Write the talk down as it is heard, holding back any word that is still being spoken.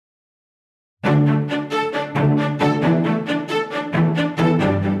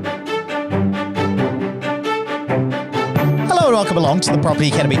welcome along to the Property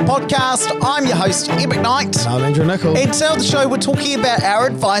Academy podcast. I'm your host, Ian McKnight. I'm Andrew Nicol. And today on the show, we're talking about our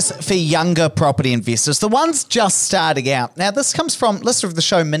advice for younger property investors, the ones just starting out. Now, this comes from listener of the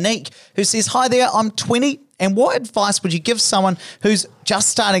show, Monique, who says, "Hi there, I'm 20. And what advice would you give someone who's just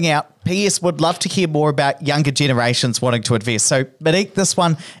starting out? P.S. would love to hear more about younger generations wanting to invest." So, Monique, this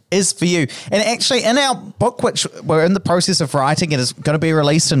one is for you. And actually, in our book, which we're in the process of writing, it is going to be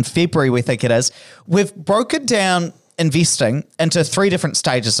released in February, we think it is, we've broken down investing into three different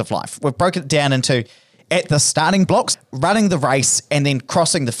stages of life. We've broken it down into at the starting blocks, running the race, and then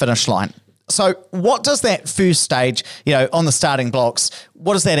crossing the finish line. So what does that first stage, on the starting blocks,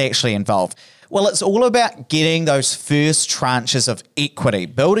 what does that actually involve? Well, it's all about getting those first tranches of equity,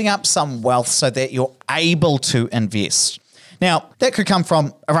 building up some wealth so that you're able to invest. Now, that could come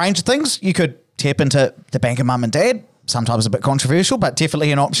from a range of things. You could tap into the bank of mum and dad, sometimes a bit controversial, but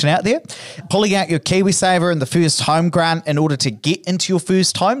definitely an option out there. Pulling out your KiwiSaver and the first home grant in order to get into your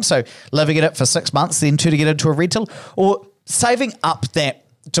first home, so living in it for 6 months, then to get into a rental, or saving up that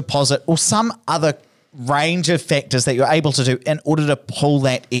deposit or some other range of factors that you're able to do in order to pull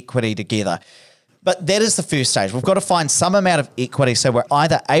that equity together. But that is the first stage. We've got to find some amount of equity so we're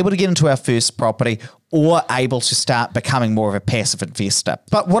either able to get into our first property or able to start becoming more of a passive investor.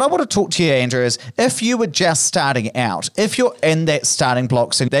 But what I want to talk to you, Andrew, is if you were just starting out, if you're in that starting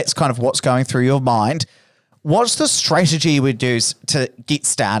blocks and that's kind of what's going through your mind, what's the strategy you would use to get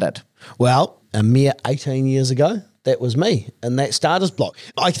started? Well, a mere 18 years ago, that was me in that starter's block.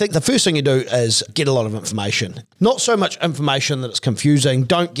 I think the first thing you do is get a lot of information. Not so much information that it's confusing.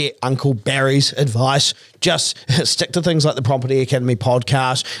 Don't get Uncle Barry's advice. Just stick to things like the Property Academy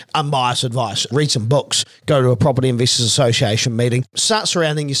podcast, unbiased advice. Read some books. Go to a Property Investors Association meeting. Start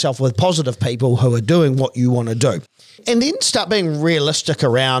surrounding yourself with positive people who are doing what you want to do. And then start being realistic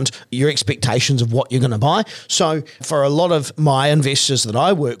around your expectations of what you're going to buy. So for a lot of my investors that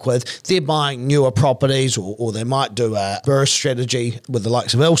I work with, they're buying newer properties or they might do a burst strategy with the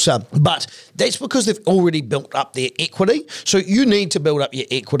likes of ILSA. But that's because they've already built up their equity. So you need to build up your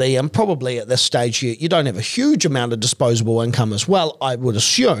equity. And probably at this stage, you don't have a huge amount of disposable income as well, I would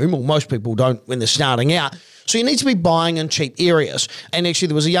assume, or most people don't when they're starting out. So you need to be buying in cheap areas. And actually,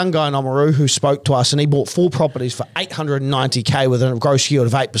 there was a young guy in Oamaru who spoke to us and he bought 4 properties for $890K with a gross yield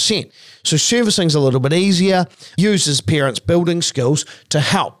of 8%. So servicing's a little bit easier, uses parents' building skills to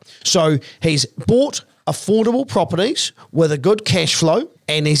help. So he's bought affordable properties with a good cash flow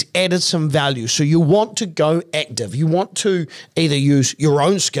and he's added some value. So you want to go active. You want to either use your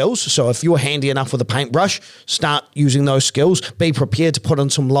own skills. So if you're handy enough with a paintbrush, start using those skills. Be prepared to put in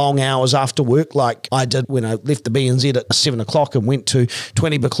some long hours after work like I did when I left the BNZ at 7 o'clock and went to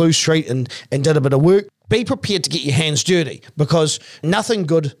 20 Buccleuch Street and did a bit of work. Be prepared to get your hands dirty because nothing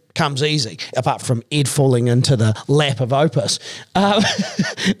good comes easy apart from Ed falling into the lap of Opus.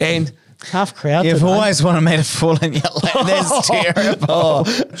 And half crowd. You've always wanted me to fall in your lap. That's terrible.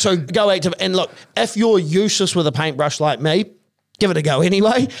 So go active. And look, if you're useless with a paintbrush like me, give it a go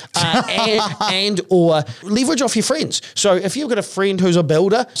anyway, or leverage off your friends. So if you've got a friend who's a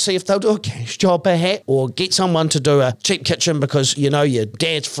builder, see if they'll do a cash job perhaps, or get someone to do a cheap kitchen because, your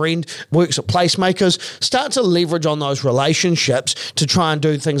dad's friend works at Placemakers. Start to leverage on those relationships to try and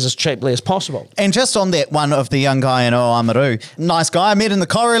do things as cheaply as possible. And just on that one of the young guy in Oamaru, nice guy I met in the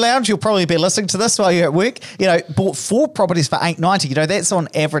Kairu Lounge, you'll probably be listening to this while you're at work, bought 4 properties for $890. That's on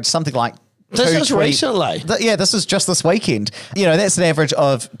average something like this is recently. This is just this weekend. That's an average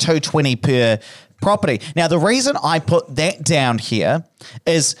of $220 per property. Now, the reason I put that down here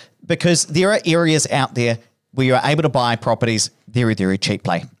is because there are areas out there where you're able to buy properties very, very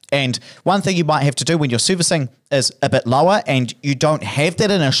cheaply. And one thing you might have to do when your servicing is a bit lower and you don't have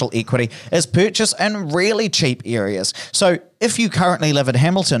that initial equity is purchase in really cheap areas. So if you currently live in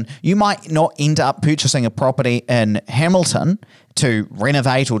Hamilton, you might not end up purchasing a property in Hamilton to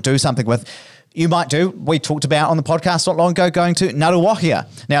renovate or do something with. You might do, we talked about on the podcast not long ago, going to Ngaruawahia.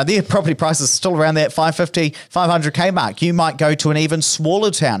 Now, their property price is still around that 550, 500K mark. You might go to an even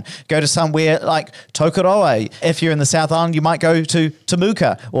smaller town, go to somewhere like Tokoroa. If you're in the South Island, you might go to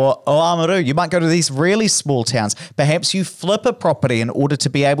Temuka or Oamaru. You might go to these really small towns. Perhaps you flip a property in order to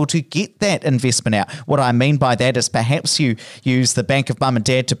be able to get that investment out. What I mean by that is perhaps you use the bank of mum and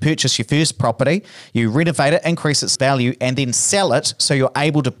dad to purchase your first property, you renovate it, increase its value, and then sell it so you're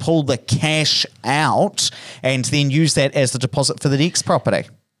able to pull the cash out and then use that as the deposit for the next property.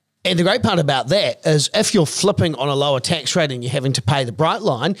 And the great part about that is if you're flipping on a lower tax rate and you're having to pay the bright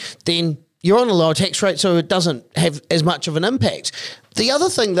line, then you're on a lower tax rate, so it doesn't have as much of an impact. The other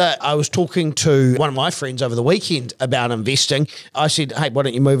thing that I was talking to one of my friends over the weekend about investing, I said, hey, why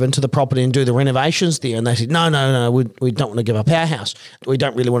don't you move into the property and do the renovations there? And they said, no, we don't want to give up our house. We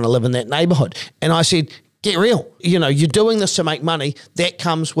don't really want to live in that neighbourhood. And I said, get real. You're doing this to make money. That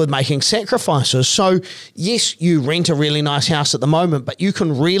comes with making sacrifices. So yes, you rent a really nice house at the moment, but you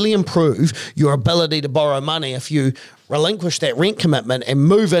can really improve your ability to borrow money if you relinquish that rent commitment and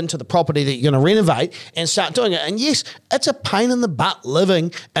move into the property that you're going to renovate and start doing it. And yes, it's a pain in the butt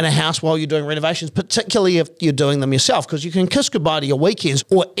living in a house while you're doing renovations, particularly if you're doing them yourself, because you can kiss goodbye to your weekends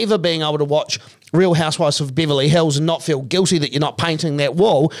or ever being able to watch Real Housewives of Beverly Hills and not feel guilty that you're not painting that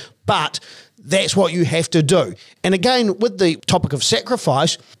wall. But that's what you have to do. And again, with the topic of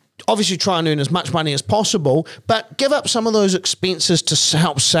sacrifice, obviously try and earn as much money as possible, but give up some of those expenses to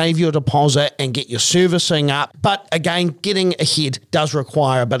help save your deposit and get your servicing up. But again, getting ahead does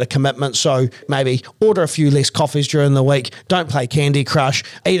require a bit of commitment. So maybe order a few less coffees during the week, don't play Candy Crush,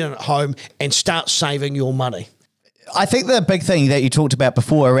 eat it at home, and start saving your money. I think the big thing that you talked about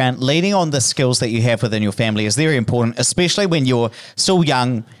before around leaning on the skills that you have within your family is very important, especially when you're still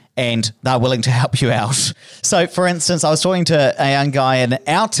young and they're willing to help you out. So, for instance, I was talking to a young guy in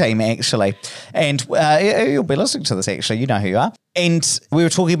our team, actually, and you'll be listening to this, actually. You know who you are. And we were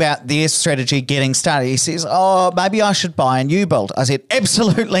talking about their strategy getting started. He says, maybe I should buy a new build. I said,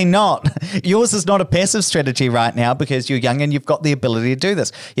 absolutely not. Yours is not a passive strategy right now because you're young and you've got the ability to do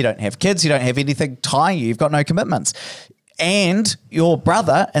this. You don't have kids. You don't have anything tying you. You've got no commitments. And your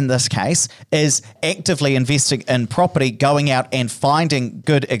brother, in this case, is actively investing in property, going out and finding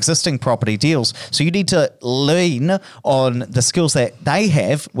good existing property deals. So you need to lean on the skills that they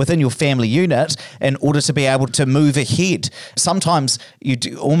have within your family unit in order to be able to move ahead. Sometimes you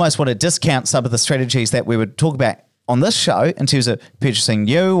do almost want to discount some of the strategies that we would talk about on this show in terms of purchasing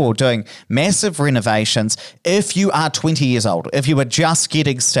new or doing massive renovations. If you are 20 years old, if you are just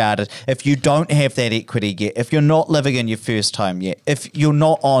getting started, if you don't have that equity yet, if you're not living in your first home yet, if you're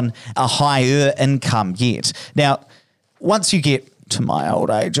not on a higher income yet. Now, once you get to my old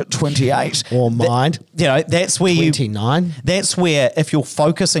age at 28 or mine, that's where 29. That's where, if you're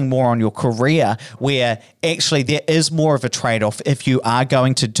focusing more on your career, where actually there is more of a trade-off if you are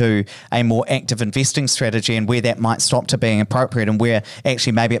going to do a more active investing strategy, and where that might stop to being appropriate, and where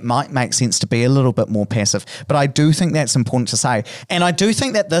actually maybe it might make sense to be a little bit more passive. But I do think that's important to say, and I do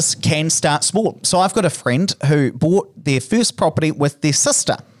think that this can start small. So I've got a friend who bought their first property with their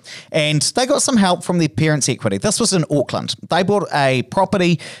sister, and they got some help from their parents' equity. This was in Auckland. They bought a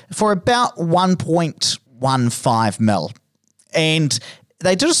property for about 1.15 mil. And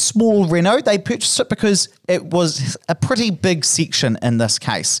they did a small reno. They purchased it because it was a pretty big section in this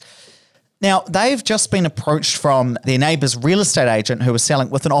case. Now, they've just been approached from their neighbour's real estate agent who was selling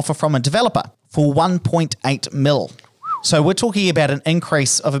with an offer from a developer for 1.8 mil. So we're talking about an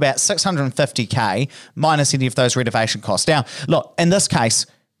increase of about 650K minus any of those renovation costs. Now, look, in this case,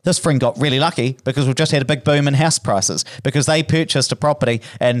 this friend got really lucky because we've just had a big boom in house prices, because they purchased a property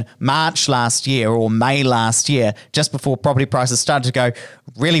in March last year or May last year, just before property prices started to go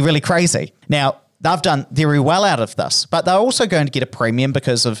really, really crazy. Now, they've done very well out of this, but they're also going to get a premium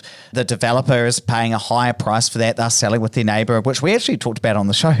because of the developer is paying a higher price for that. They're selling with their neighbour, which we actually talked about on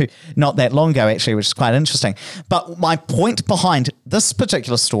the show not that long ago, actually, which is quite interesting. But my point behind this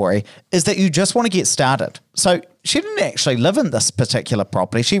particular story is that you just want to get started. So she didn't actually live in this particular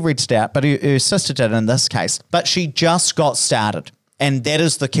property. She rented out, but her sister did in this case. But she just got started. And that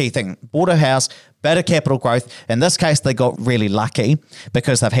is the key thing. Bought a house, better capital growth. In this case, they got really lucky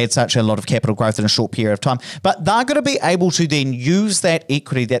because they've had such a lot of capital growth in a short period of time. But they're going to be able to then use that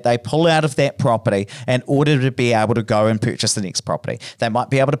equity that they pull out of that property in order to be able to go and purchase the next property. They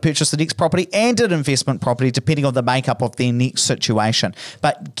might be able to purchase the next property and an investment property depending on the makeup of their next situation.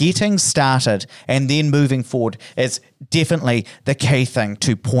 But getting started and then moving forward is definitely the key thing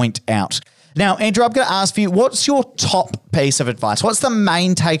to point out. Now, Andrew, I'm going to ask you, what's your top piece of advice? What's the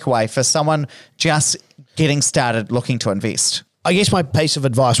main takeaway for someone just getting started looking to invest? I guess my piece of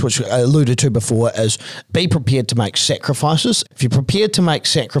advice, which I alluded to before, is be prepared to make sacrifices. If you're prepared to make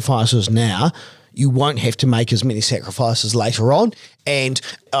sacrifices now, you won't have to make as many sacrifices later on. And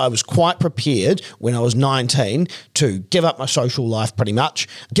I was quite prepared when I was 19 to give up my social life pretty much,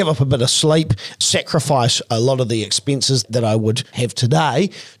 give up a bit of sleep, sacrifice a lot of the expenses that I would have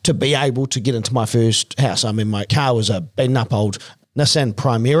today to be able to get into my first house. I mean, my car was a beaten up old Nissan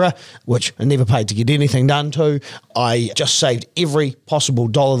Primera, which I never paid to get anything done to. I just saved every possible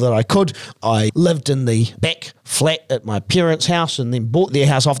dollar that I could. I lived in the back flat at my parents' house and then bought their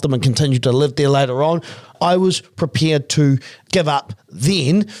house off them and continued to live there later on. I was prepared to give up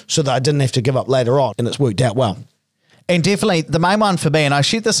then so that I didn't have to give up later on, and it's worked out well. And definitely the main one for me, and I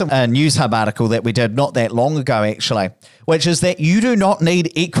shared this in a News Hub article that we did not that long ago actually, which is that you do not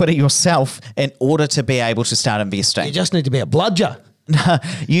need equity yourself in order to be able to start investing. You just need to be a bludger.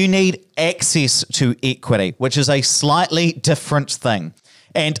 You need access to equity, which is a slightly different thing.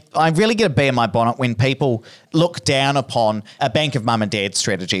 And I really get a bee in my bonnet when people look down upon a bank of mum and dad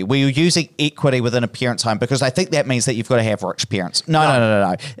strategy where you're using equity within a parent's home, because I think that means that you've got to have rich parents.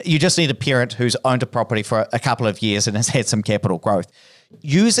 No. You just need a parent who's owned a property for a couple of years and has had some capital growth.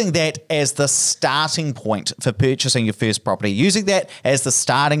 Using that as the starting point for purchasing your first property, using that as the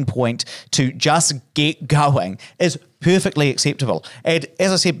starting point to just get going is perfectly acceptable. And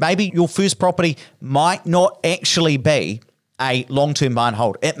as I said, maybe your first property might not actually be a long-term buy and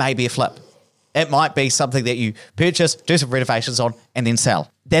hold. It may be a flip. It might be something that you purchase, do some renovations on, and then sell.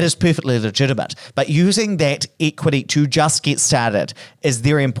 That is perfectly legitimate. But using that equity to just get started is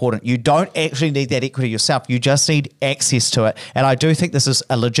very important. You don't actually need that equity yourself. You just need access to it. And I do think this is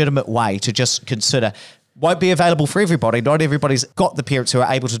a legitimate way to just consider. Won't be available for everybody. Not everybody's got the parents who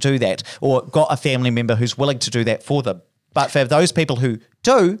are able to do that or got a family member who's willing to do that for them. But for those people who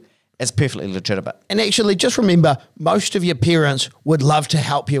do, it's perfectly legitimate. And actually, just remember, most of your parents would love to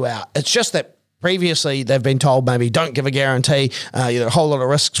help you out. It's just that previously they've been told maybe don't give a guarantee. There are a whole lot of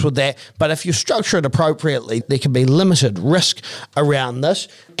risks with that. But if you structure it appropriately, there can be limited risk around this.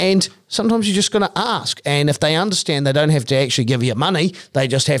 And sometimes you're just going to ask. And if they understand they don't have to actually give you money, they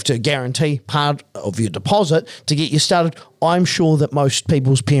just have to guarantee part of your deposit to get you started, I'm sure that most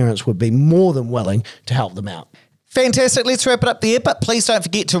people's parents would be more than willing to help them out. Fantastic. Let's wrap it up there, but please don't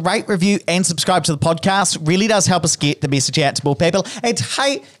forget to rate, review, and subscribe to the podcast. Really does help us get the message out to more people. And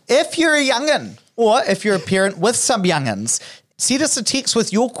hey, if you're a young'un or if you're a parent with some young'uns, send us a text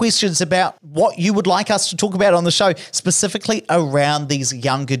with your questions about what you would like us to talk about on the show, specifically around these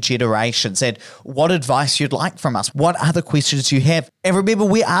younger generations and what advice you'd like from us. What other questions you have? And remember,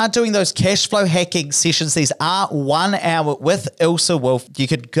 we are doing those cash flow hacking sessions. These are 1 hour with Ilse Wolfe. You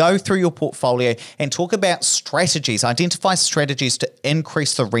could go through your portfolio and talk about strategies, identify strategies to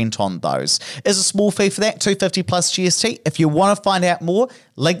increase the rent on those. Is a small fee for that, $250 plus GST. If you want to find out more,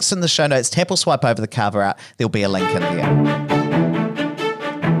 links in the show notes. Tap or swipe over the cover art. There'll be a link in there.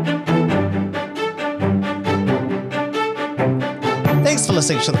 Thanks for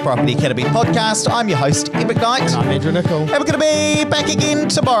listening to the Property Academy podcast. I'm your host, Ian McKnight. And I'm Andrew Nicol. And we're going to be back again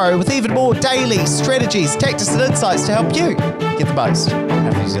tomorrow with even more daily strategies, tactics and insights to help you get the most out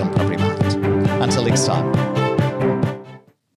of the New Zealand property market. Until next time.